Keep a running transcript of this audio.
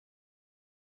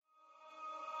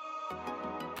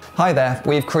Hi there,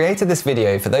 we've created this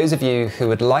video for those of you who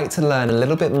would like to learn a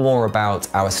little bit more about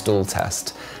our stool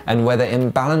test and whether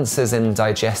imbalances in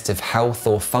digestive health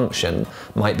or function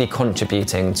might be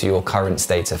contributing to your current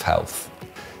state of health.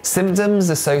 Symptoms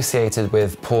associated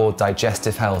with poor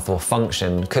digestive health or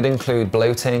function could include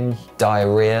bloating,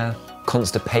 diarrhea,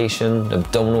 constipation,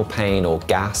 abdominal pain or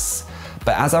gas.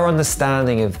 But as our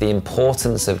understanding of the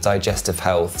importance of digestive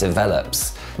health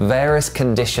develops, various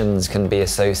conditions can be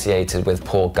associated with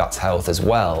poor gut health as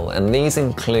well, and these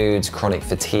include chronic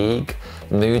fatigue,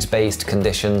 mood-based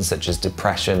conditions such as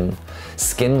depression,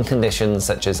 skin conditions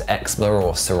such as eczema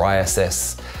or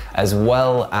psoriasis, as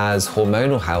well as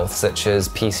hormonal health such as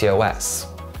PCOS.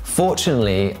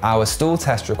 Fortunately, our stool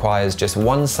test requires just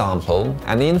one sample,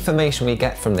 and the information we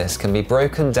get from this can be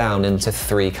broken down into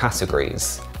 3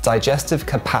 categories. Digestive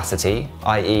capacity,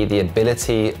 i.e. the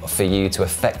ability for you to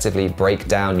effectively break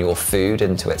down your food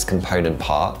into its component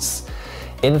parts,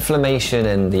 inflammation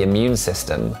in the immune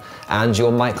system, and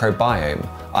your microbiome,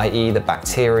 i.e. the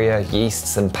bacteria,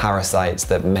 yeasts, and parasites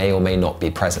that may or may not be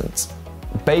present.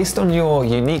 Based on your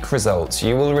unique results,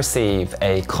 you will receive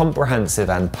a comprehensive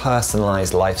and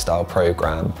personalized lifestyle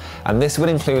program, and this would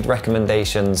include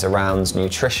recommendations around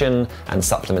nutrition and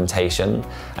supplementation,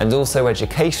 and also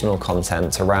educational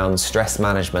content around stress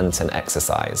management and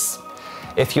exercise.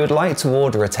 If you would like to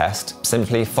order a test,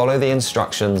 simply follow the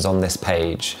instructions on this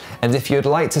page. And if you would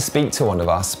like to speak to one of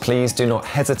us, please do not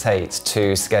hesitate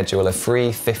to schedule a free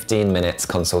 15-minute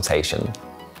consultation.